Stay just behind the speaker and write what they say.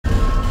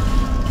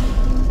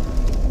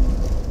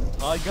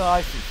Hi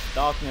guys, it's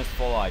Darkness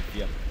for Life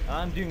here, and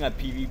I'm doing a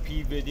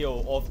PvP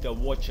video of the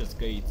Watcher's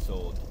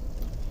greatsword.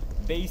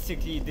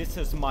 Basically, this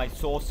is my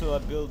sorcerer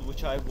build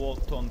which I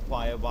worked on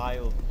quite a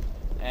while,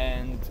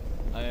 and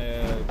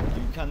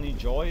you can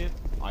enjoy it,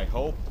 I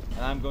hope.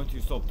 And I'm going to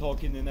stop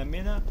talking in a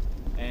minute,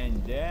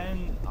 and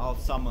then I'll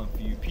summon a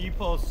few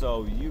people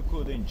so you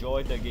could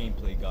enjoy the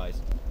gameplay,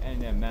 guys.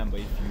 And remember,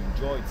 if you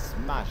enjoyed,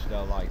 smash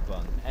that like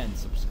button and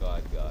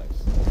subscribe,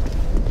 guys.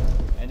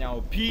 And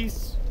now,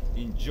 peace,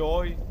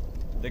 enjoy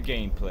the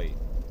gameplay.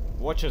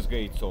 Watcher's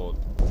greatsword.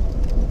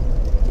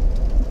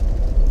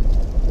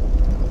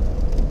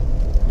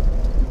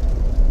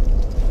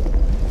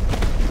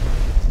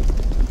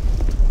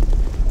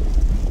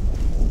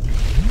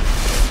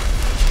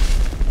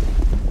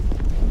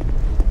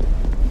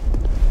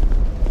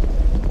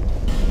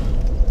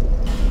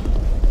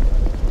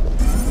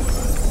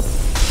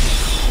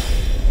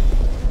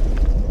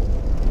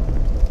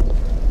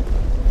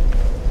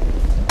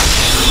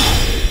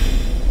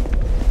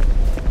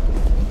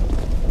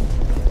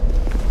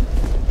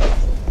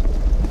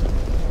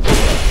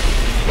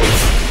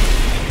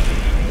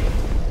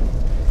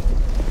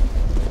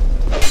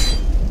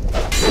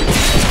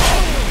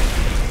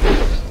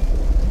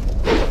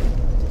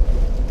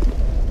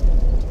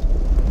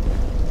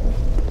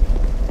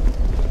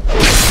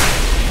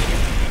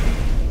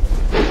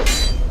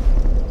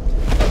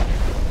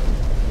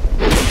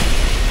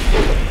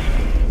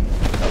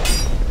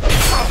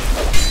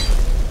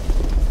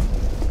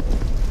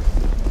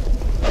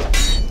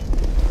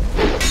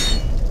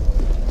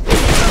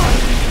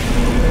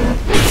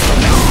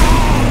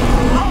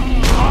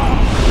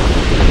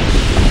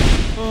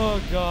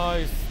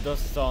 The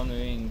Sun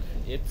Ring,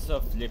 it's a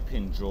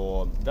flipping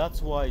draw.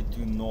 That's what I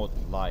do not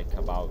like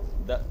about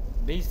that.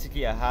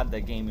 Basically, I had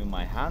the game in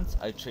my hands,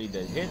 I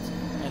traded hits,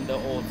 and the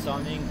old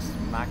Sun Ring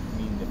smacked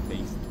me in the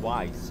face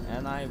twice,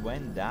 and I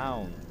went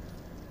down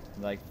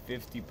like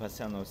 50%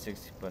 or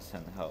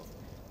 60% health,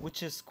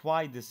 which is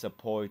quite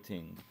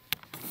disappointing,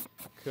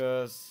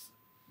 because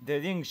the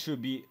ring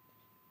should be,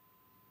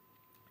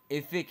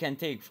 if it can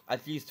take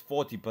at least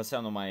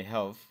 40% of my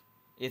health,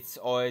 it's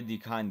already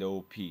kinda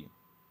OP.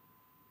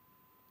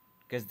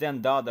 Because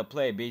then the other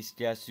player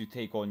basically has to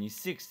take only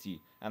 60,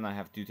 and I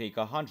have to take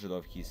 100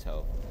 of his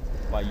health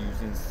by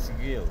using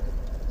skill.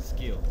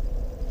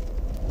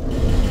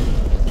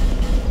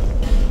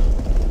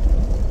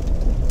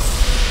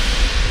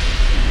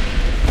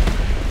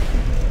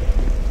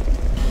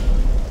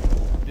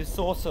 This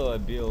sorcerer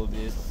build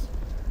is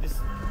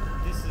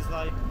this is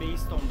like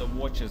based on the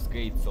Watcher's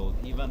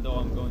greatsword. Even though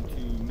I'm going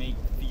to make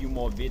few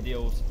more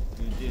videos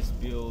with this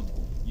build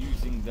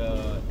using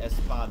the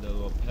Espada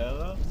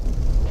Repeller.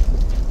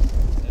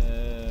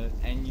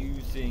 And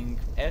using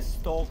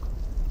S-Stock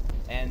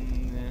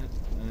and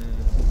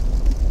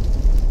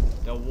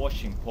the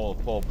washing pole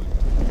probably.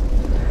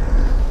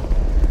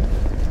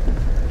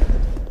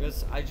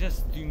 Because I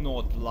just do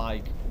not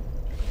like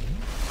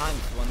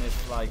times when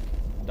it's like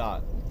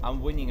that.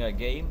 I'm winning a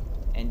game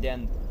and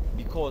then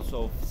because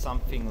of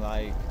something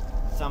like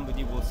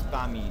somebody will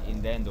spam me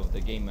in the end of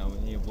the game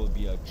and it will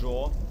be a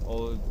draw,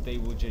 or they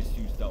will just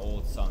use the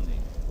old Sunday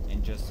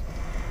and just,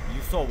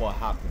 you saw what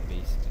happened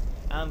basically.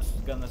 I'm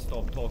gonna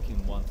stop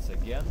talking once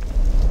again.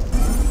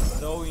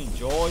 So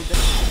enjoy the...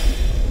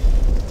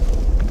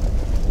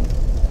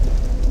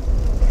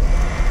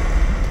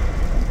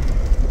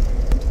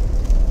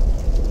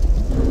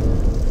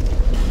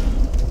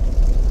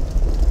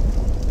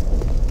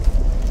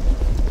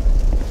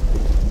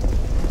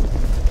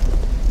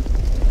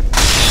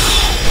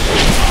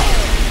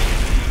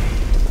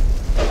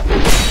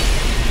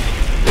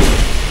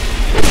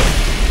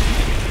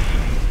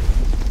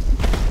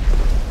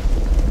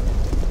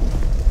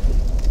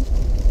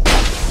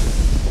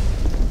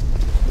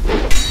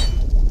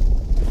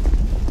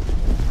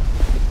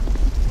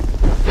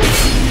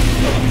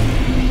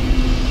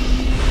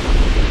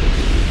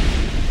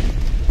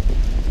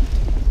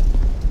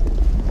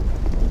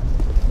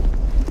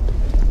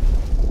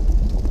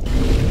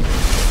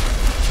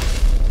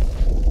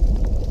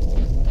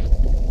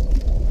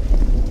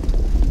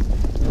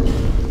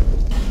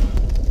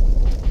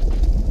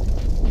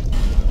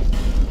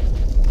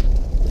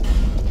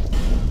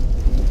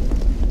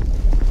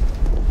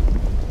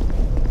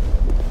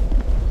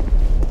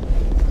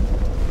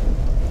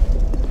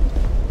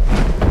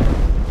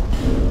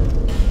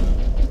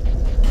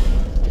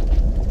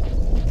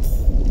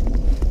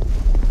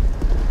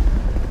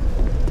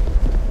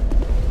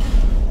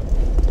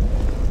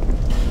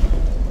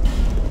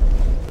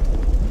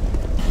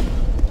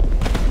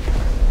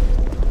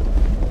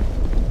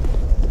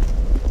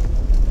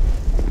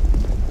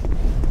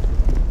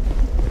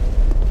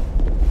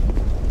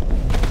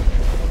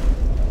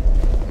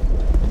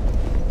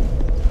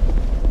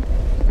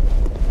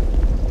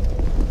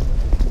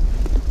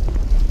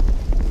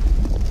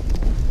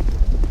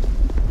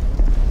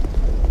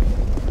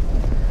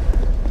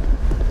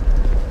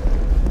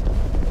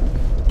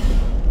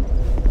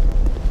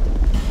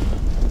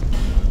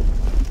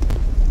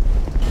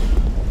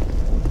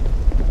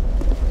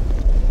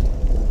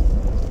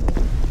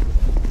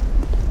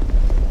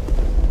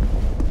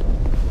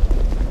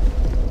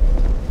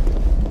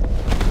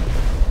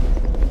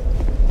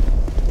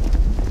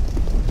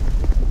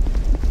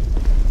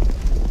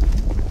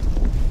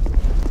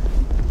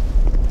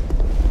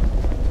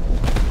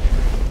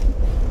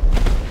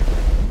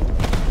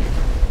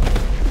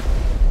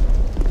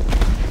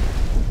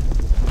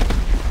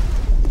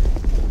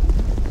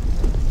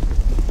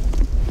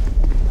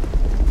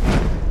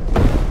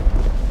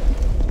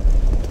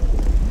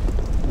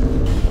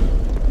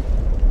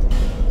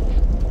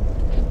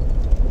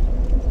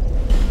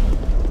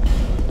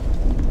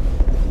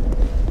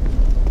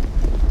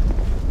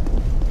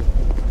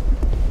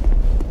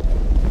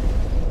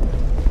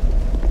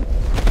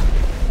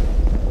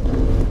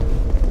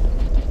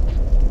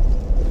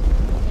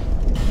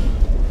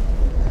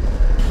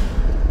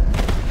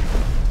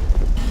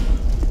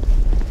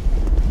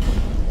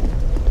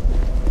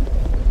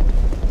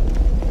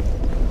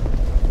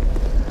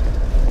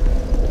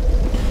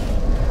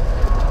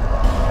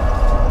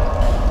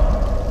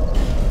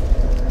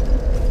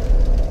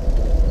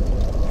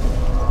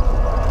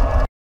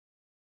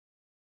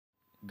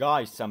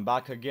 Guys, I'm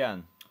back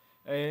again.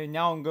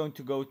 Now I'm going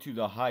to go to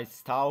the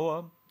Heights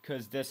Tower,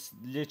 because there's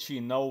literally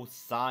no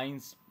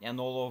signs, and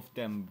all of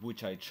them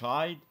which I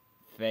tried,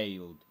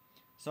 failed.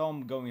 So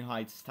I'm going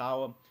Heights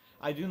Tower.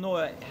 I do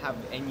not have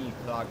any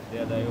clock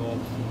that I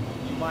hope.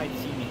 You might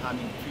see me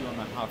having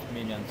 2.5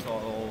 million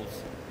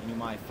souls, and you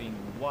might think,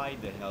 why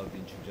the hell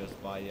didn't you just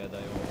buy that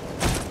I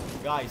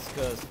hope? Guys,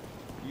 because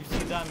you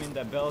see them in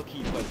the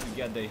Bellkeeper to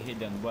get the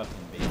hidden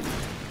weapon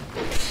basically.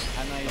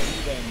 And I do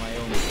that in my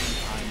own free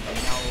time, but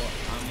now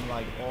I'm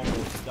like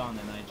almost done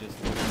and I just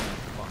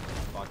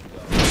fuck it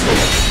up.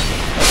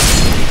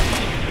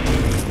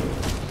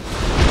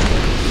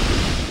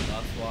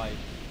 That's why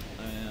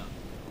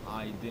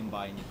I didn't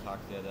buy any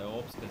Cocktail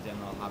Ops, because then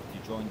I'll have to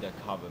join the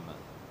government.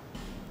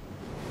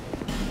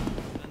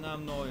 And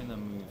I'm not in a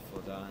mood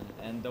for that.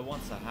 And the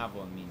ones I have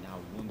on me now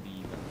won't be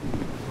even.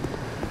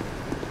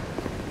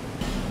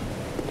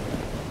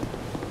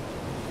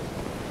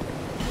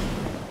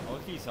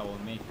 At least I will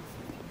make it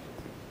 50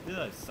 minutes. Did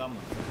I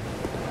summon?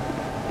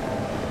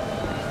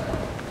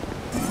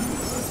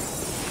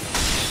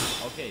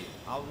 Okay,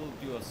 I will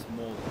do a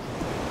small.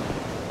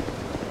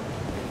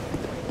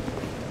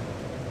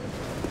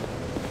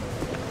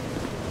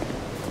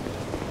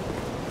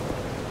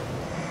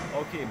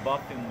 Okay,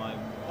 buffing my.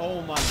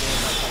 Oh my god,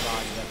 that's a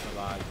lag, that's a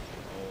lag.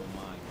 Oh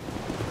my.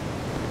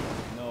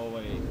 No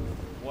way.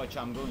 Watch,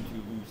 I'm going to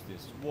lose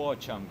this.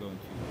 Watch, I'm going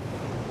to.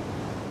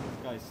 This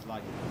guy's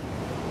like.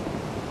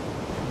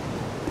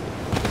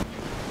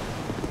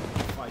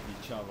 Fight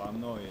each other, I'm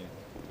not here.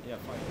 Yeah,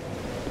 fight.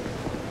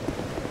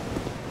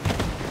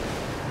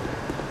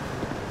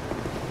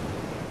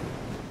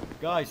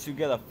 Guys, you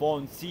get a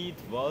phone seat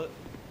while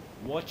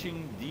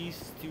watching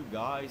these two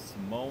guys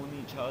moan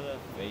each other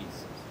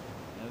faces.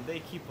 And they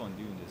keep on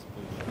doing this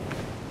bullshit.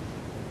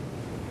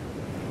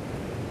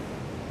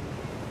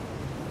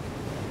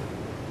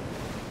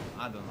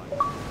 I don't like it.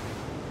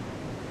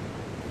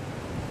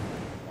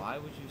 Why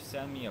would you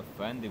send me a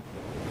friend if...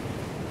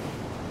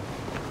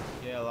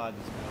 Yeah, I like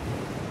this guy.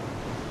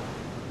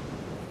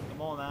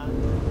 Come on, man.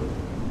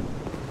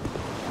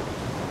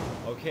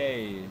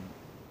 Okay,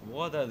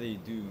 what are they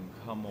doing?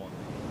 Come on.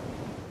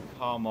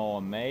 Come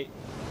on, mate.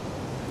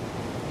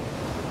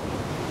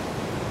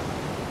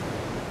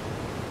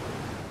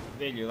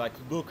 Really, like,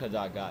 look at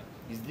that guy.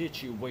 He's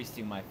literally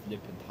wasting my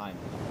flipping time.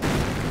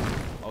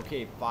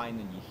 Okay,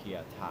 finally he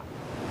attacked.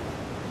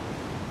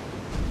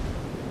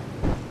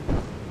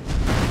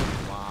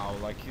 Wow,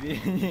 like,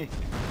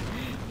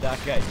 that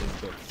guy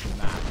just got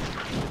smacked.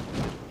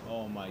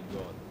 Oh my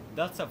god.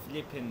 That's a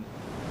flipping...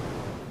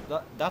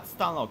 That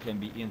stun can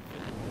be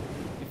infinite.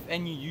 If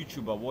any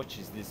YouTuber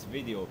watches this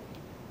video,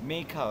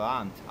 make a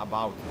rant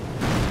about it.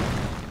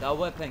 That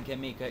weapon can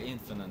make an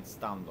infinite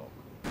stun lock.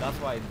 That's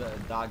why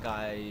that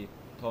guy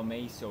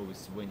Tomaso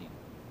is winning.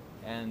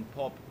 And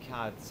Pop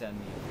Cat sent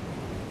me.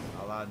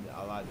 I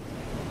like this.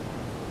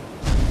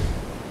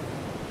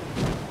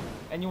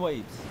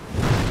 Anyways,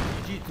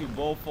 GG to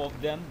both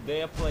of them.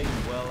 They are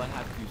playing well, I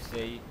have to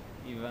say.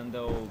 Even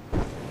though,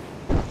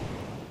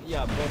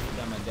 yeah, both of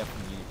them are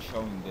definitely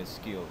showing their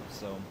skill.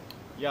 So,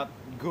 yeah,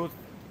 good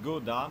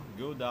for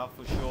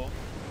sure.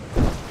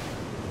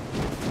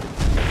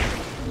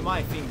 You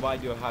might think, why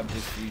do you have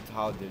this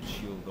retarded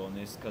shield on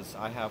this? Because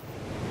I have,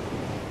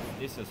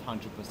 this is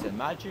 100%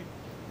 magic,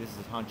 this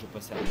is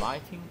 100%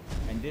 lighting,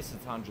 and this is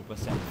 100%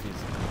 physical.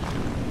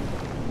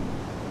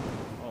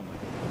 Oh my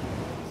god,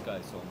 this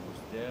guy's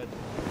almost dead.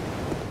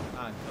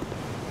 Ah, come on.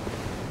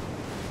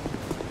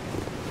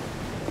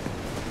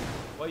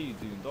 What are you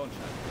doing? Don't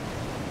try.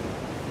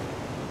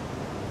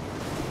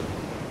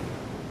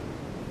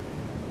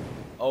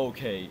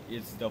 Okay,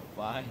 it's the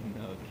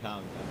final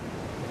countdown.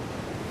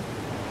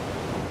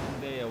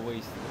 They are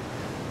wasted.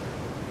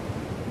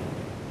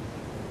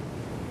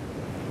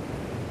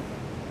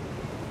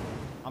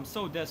 I'm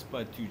so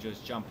desperate to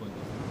just jump on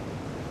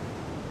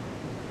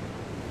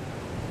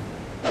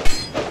this.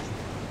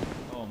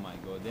 Oh my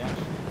god, they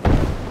actually...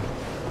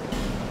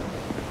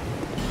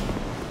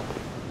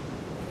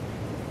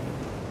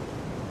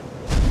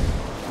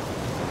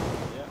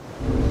 Yeah.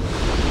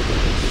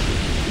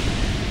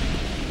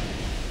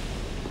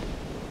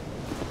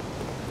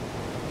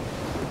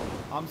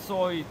 I'm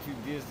sorry to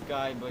this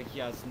guy, but he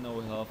has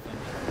no health.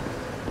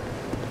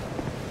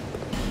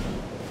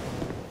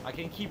 I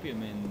can keep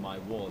him in my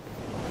wall.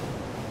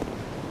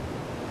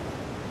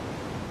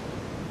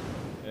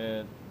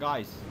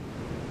 Guys,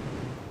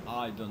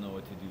 I don't know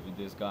what to do with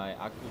this guy.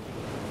 I could...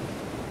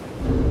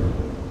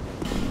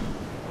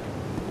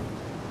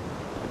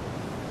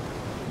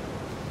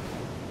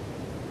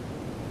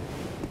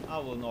 I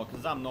will not,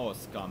 because I'm not a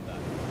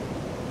scumbag.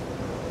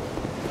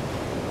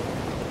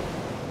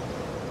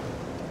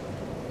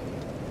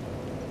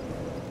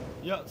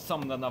 Yeah,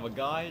 summon another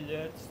guy,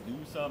 let's do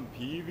some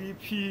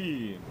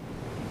PvP.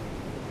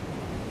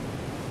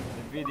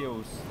 The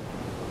videos.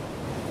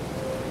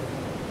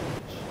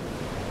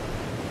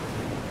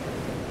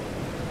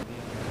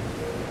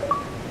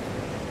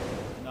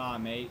 Nah,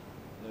 mate.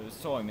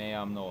 Sorry, mate,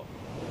 I'm not.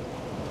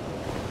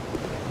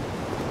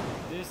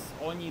 This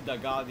only the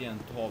Guardian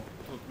top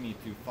took me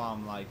to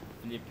farm like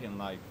flipping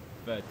like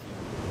 30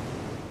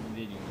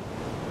 million.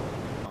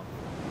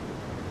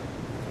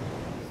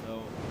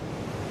 So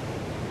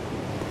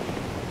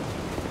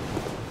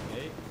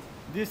okay,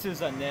 this is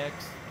the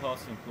next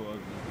person who will be.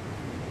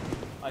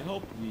 I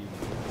hope we.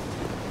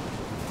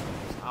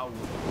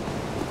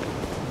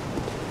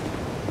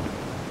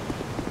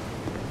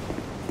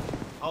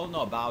 I don't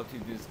know about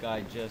it, this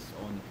guy just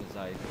only because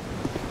I.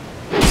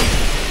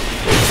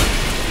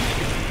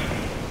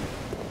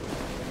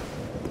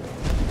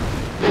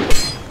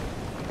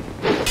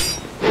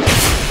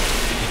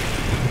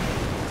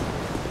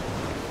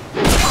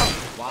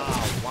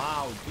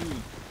 Wow,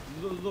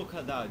 dude, look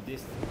at that.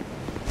 This.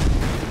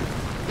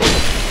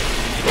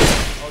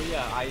 Oh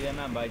yeah, I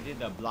remember I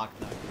did a Black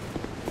Knight.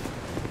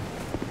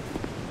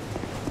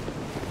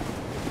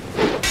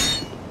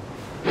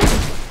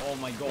 Oh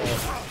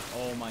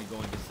my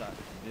god,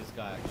 this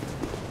guy actually.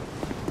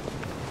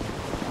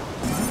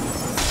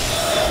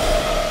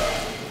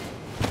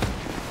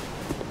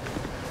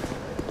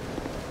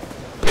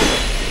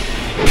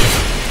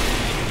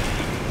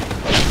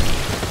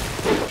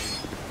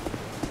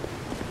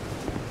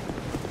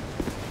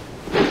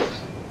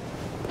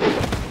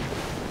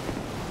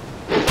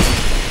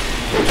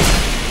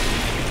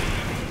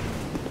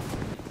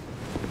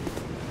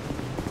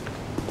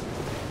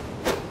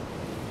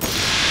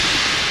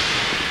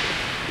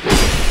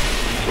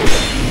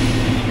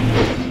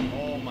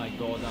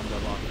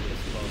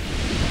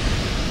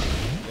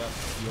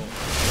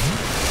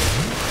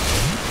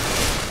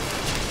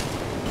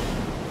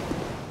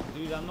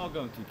 Dude, I'm not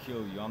going to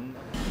kill you.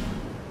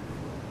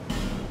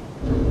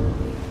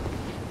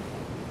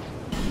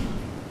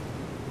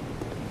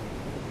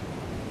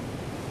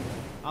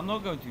 I'm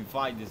not going to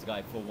fight this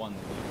guy for 1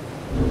 week.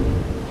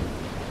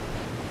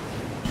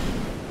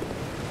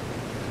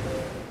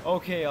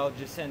 Okay, I'll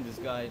just send this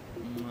guy.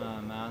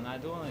 Nah, man, I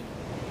don't want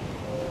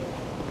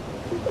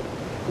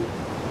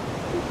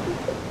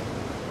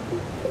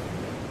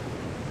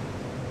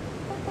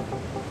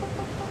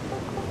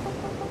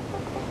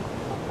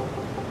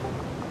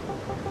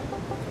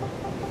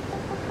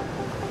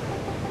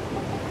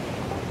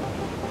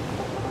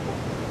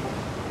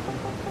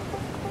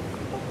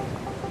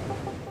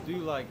do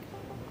like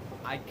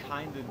I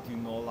kind of do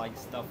not like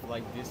stuff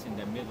like this in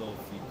the middle of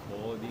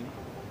recording,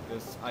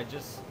 because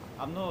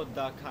I'm not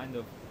that kind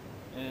of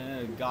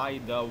guy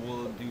that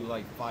will do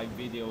like 5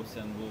 videos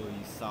and will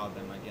restart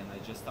them again. I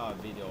just start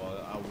a video,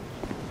 I will.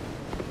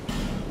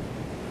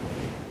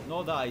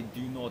 Not that I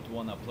do not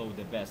want to upload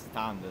the best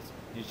standards,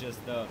 it's just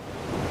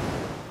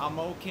I'm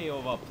okay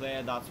of a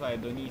player, that's why I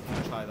don't need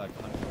to try like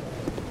 100.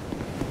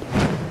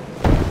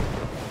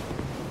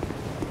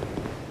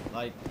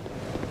 Like,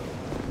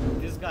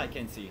 this guy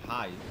can say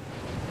hi.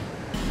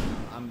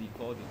 I'm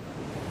recording.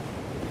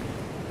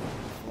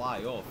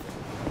 Fly off.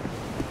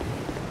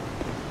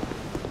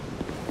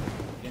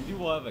 He can do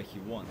whatever he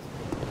wants.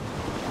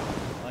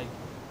 Like,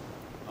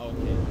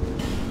 okay.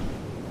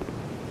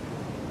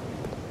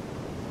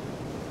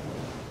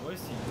 Where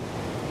is he?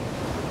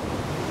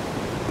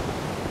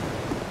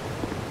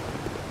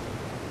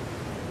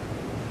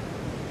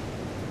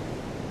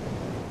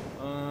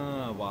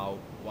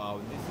 Wow,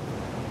 this is...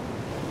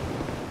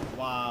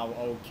 Wow,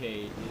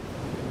 okay.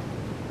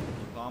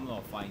 I'm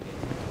not finding it.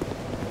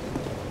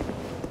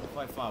 If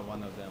I find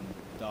one of them,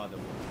 the other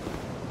one.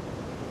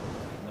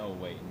 No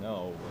way,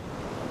 no way.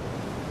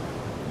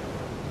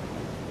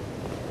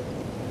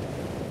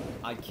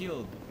 I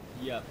killed.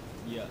 Yeah,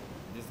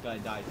 this guy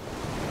died.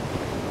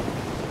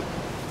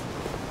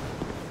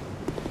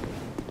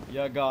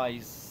 Yeah,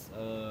 guys.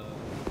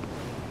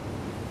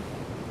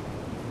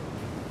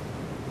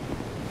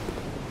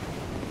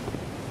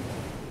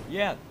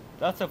 Yeah,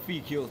 that's a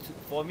free kill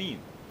for me.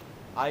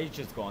 I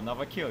just got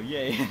another kill,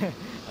 yay.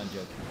 I'm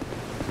joking.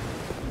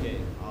 Okay,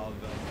 I'll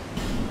go.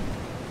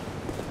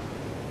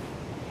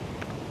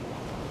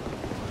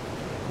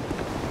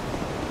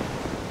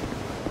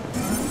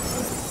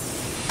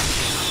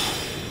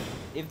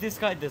 If this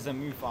guy doesn't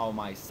move out of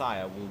my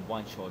side, I will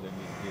one-shot him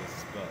with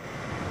this, but...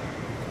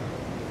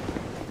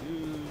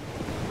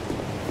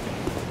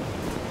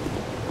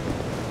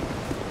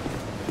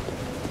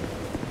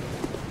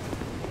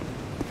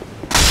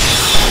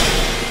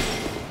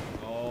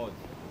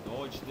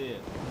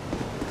 It.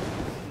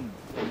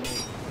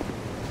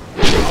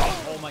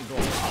 Oh my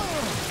god.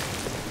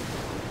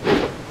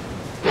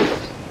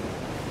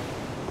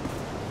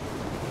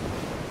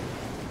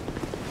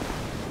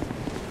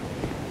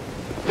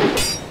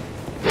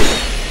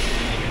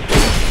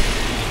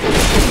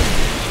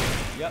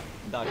 Yep,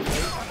 that way.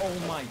 Oh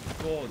my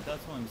god,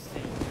 that's what I'm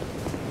saying.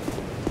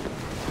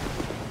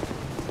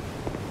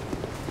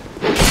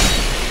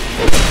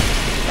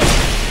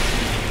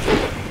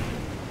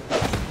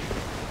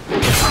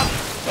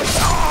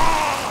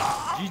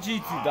 GG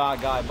to that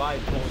guy, by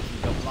poetry,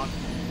 the block.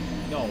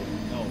 No.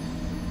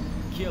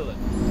 Kill it.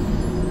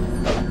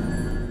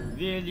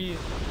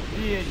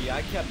 Really,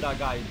 I kept that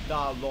guy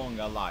that long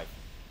alive.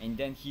 And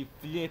then he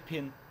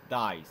flipping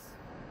dies.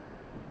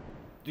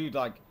 Dude,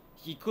 like,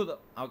 He could.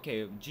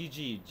 Okay,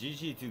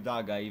 GG to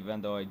that guy.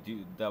 Even though I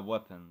do the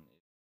weapon.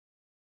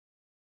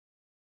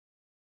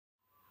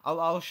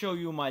 I'll show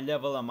you my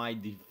level and my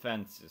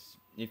defenses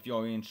if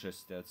you're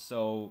interested.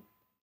 So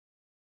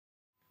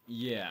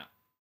yeah.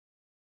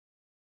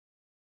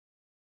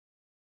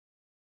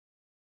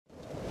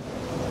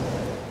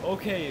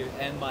 Okay,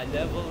 and my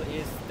level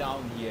is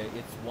down here.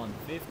 It's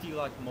 150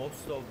 like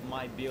most of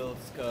my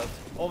builds, cause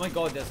oh my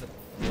god, there's a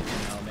flipping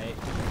hell, mate.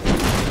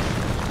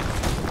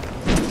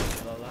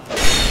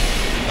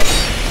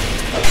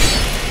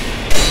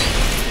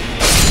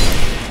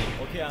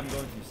 Okay, I'm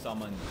going to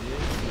summon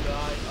this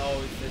guy.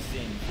 Oh, it's the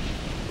same.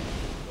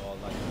 God,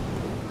 like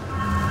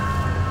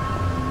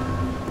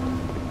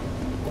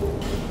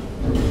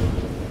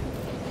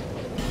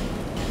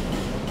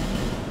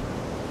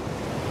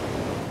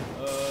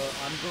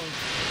I'm going to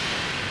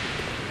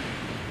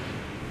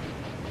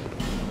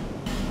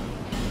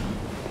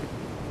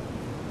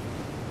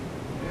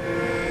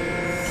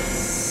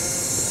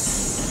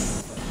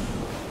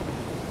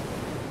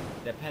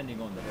depending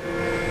on the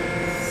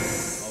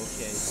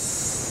okay.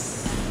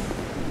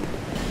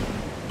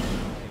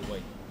 Okay,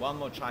 wait. One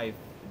more try if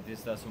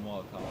this doesn't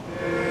work out.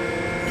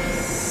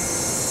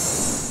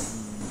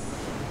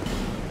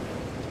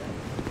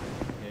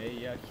 Okay,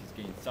 yeah, he's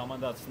getting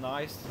summoned, that's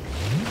nice.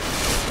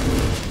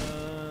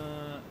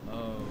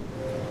 Oh.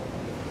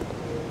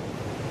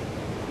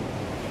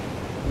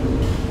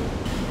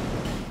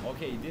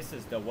 Okay, this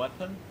is the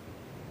weapon.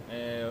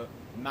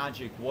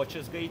 Magic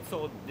Watcher's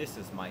Greatsword. This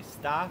is my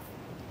staff.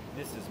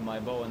 This is my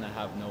bow, and I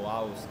have no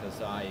arrows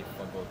because I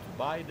forgot to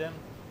buy them.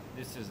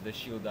 This is the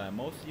shield I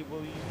mostly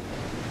will use.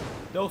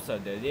 Those are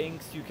the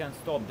links. You can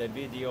stop the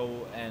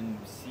video and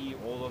see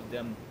all of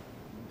them.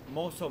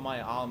 Most of my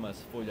armor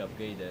is fully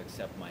upgraded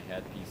except my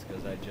headpiece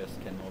because I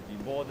just cannot be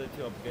bothered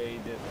to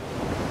upgrade it.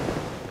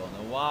 Don't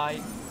know why.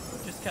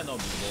 Just cannot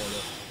be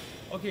bothered.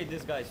 Okay,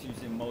 this guy's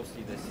using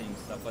mostly the same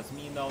stuff as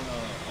me. No.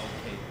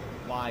 Okay,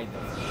 why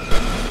does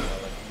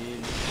he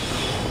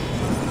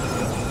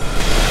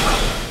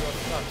You're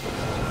such a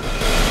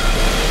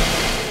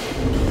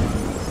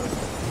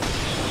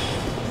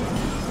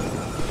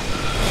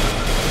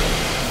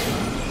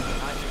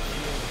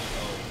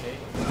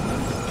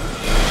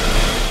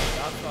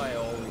I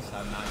always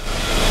have magic.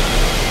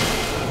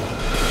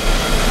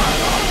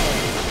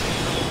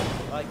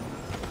 Like,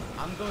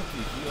 I'm going to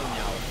heal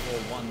now for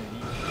one of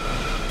these.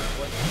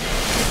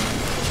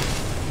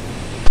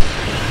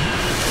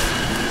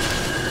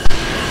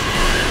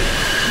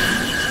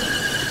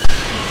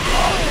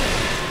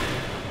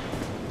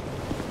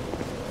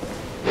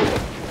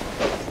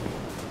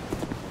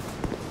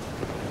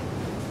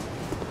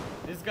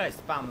 This guy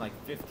spam like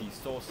 50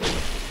 sources.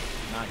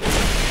 Magic.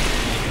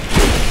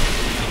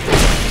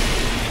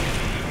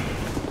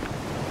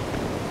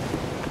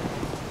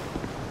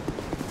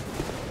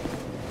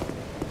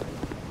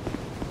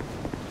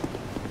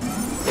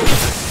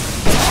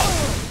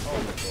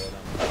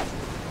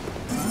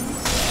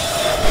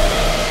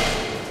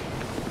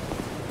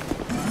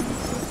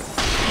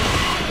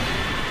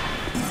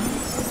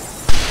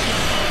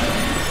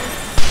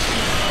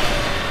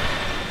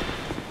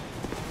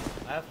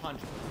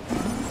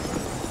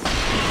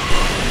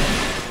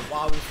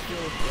 Wow, we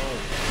still go.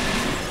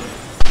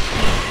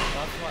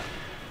 That's what.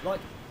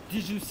 Like,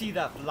 did you see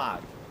that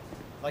flag?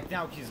 Like,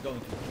 now he's going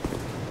to.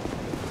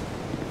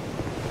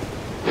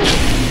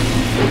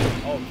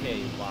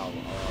 Okay, wow.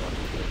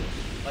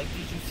 Like,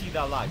 did you see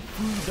that lag?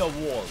 Through the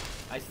wall.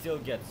 I still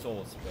get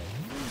soul spread.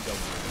 Through the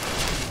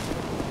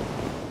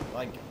wall.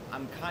 Like,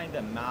 I'm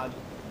kinda mad.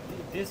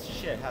 This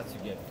shit has to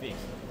get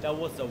fixed. That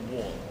was a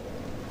wall.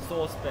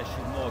 Soul spread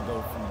should not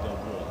go through the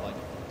wall. Like,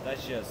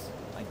 that's just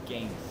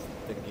against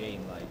the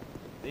game. Like,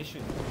 they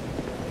should.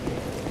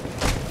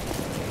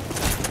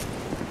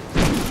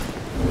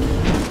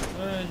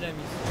 Let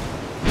me see.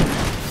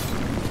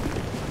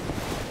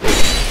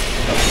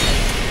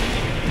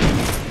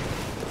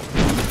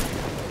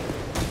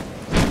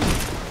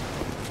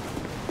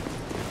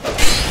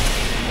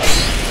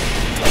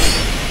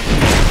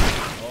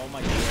 Oh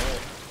my god.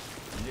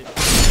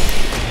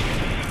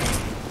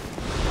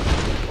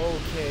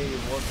 Okay,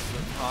 what's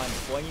the time?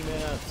 20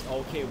 minutes.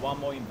 Okay, one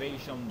more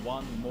invasion,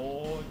 one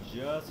more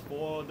just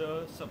for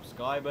the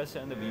subscribers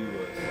and the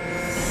viewers.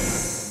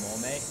 Come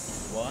on, mate.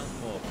 One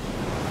more.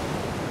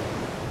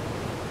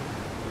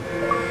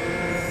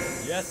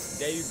 Yes,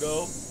 there you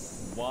go.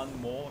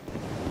 One more.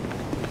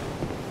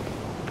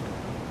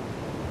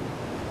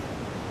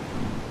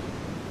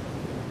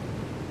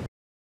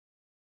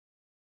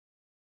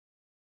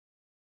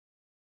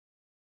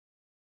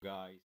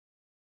 Guys.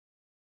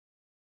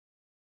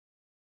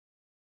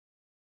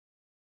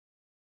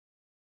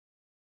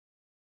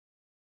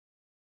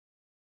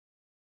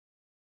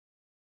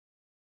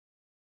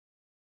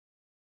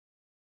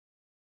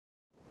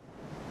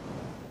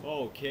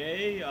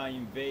 Okay, I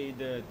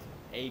invaded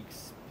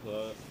X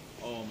per.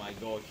 Oh my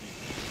god.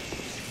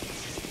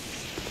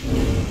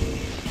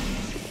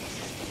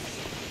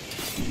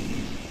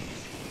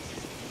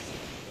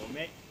 Go,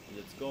 mate.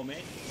 Let's go,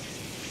 mate.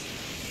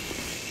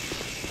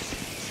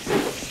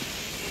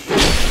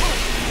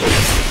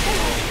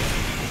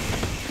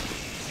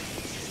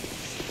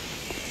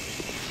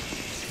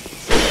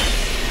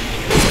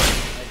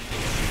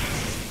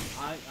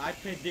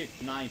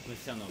 predict 9%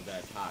 of the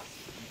attacks.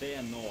 They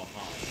are no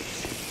harm.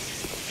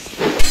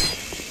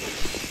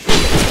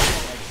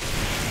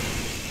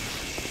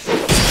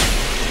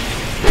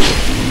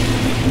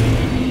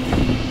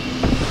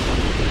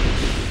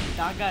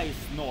 That guy is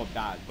not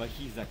bad, but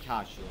he's a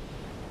casual.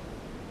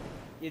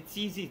 It's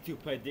easy to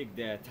predict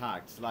the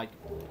attacks. Like,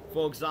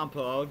 for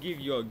example, I'll give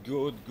you a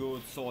good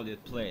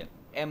solid player.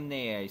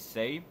 Emne, I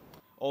say,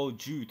 or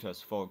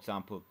Jutas, for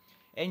example.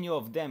 Any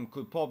of them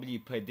could probably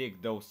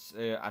predict those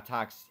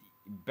attacks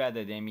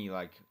better than me.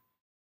 Like,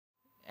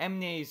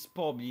 Emne is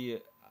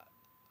probably,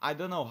 I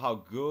don't know how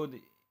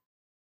good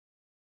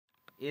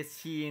is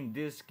he in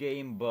this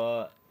game,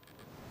 but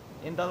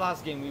in the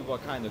last game we were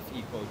kind of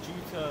equal.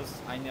 Jutas,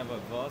 I never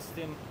versed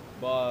him,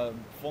 but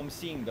from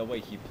seeing the way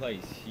he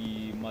plays,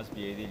 he must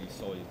be a really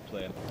solid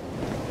player.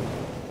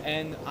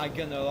 And I'm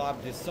gonna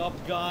wrap this up,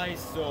 guys,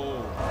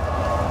 so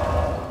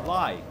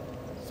like,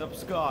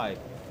 subscribe,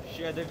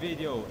 share the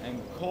video,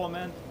 and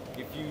comment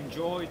if you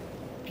enjoyed.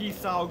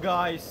 Peace out,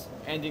 guys.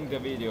 Ending the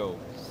video.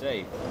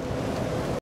 Safe.